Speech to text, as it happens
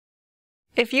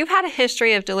If you've had a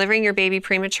history of delivering your baby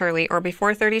prematurely or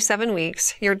before 37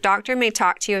 weeks, your doctor may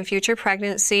talk to you in future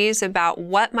pregnancies about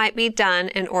what might be done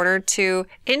in order to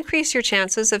increase your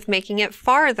chances of making it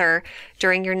farther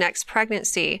during your next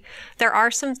pregnancy. There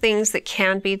are some things that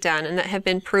can be done and that have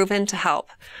been proven to help.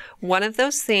 One of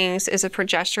those things is a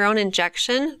progesterone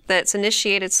injection that's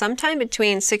initiated sometime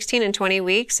between 16 and 20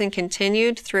 weeks and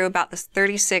continued through about the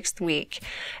 36th week.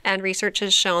 And research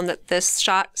has shown that this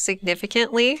shot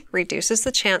significantly reduces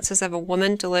the chances of a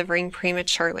woman delivering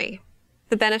prematurely.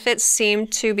 The benefits seem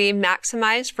to be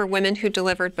maximized for women who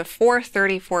delivered before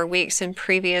 34 weeks in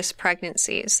previous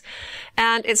pregnancies.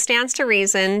 And it stands to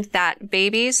reason that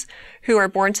babies who are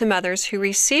born to mothers who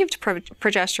received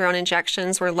progesterone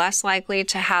injections were less likely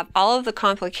to have all of the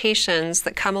complications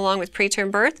that come along with preterm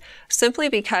birth simply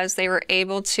because they were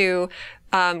able to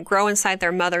grow inside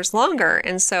their mothers longer.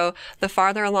 And so the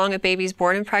farther along a baby's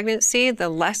born in pregnancy, the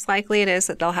less likely it is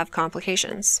that they'll have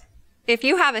complications. If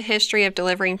you have a history of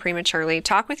delivering prematurely,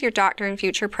 talk with your doctor in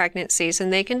future pregnancies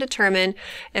and they can determine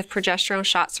if progesterone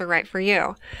shots are right for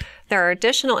you. There are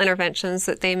additional interventions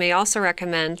that they may also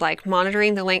recommend, like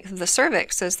monitoring the length of the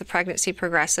cervix as the pregnancy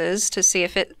progresses to see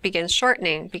if it begins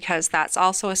shortening, because that's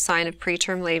also a sign of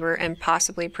preterm labor and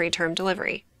possibly preterm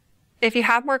delivery. If you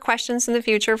have more questions in the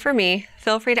future for me,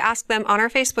 feel free to ask them on our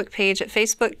Facebook page at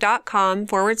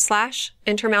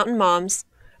facebook.com/Intermountain Moms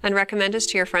and recommend us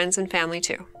to your friends and family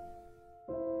too.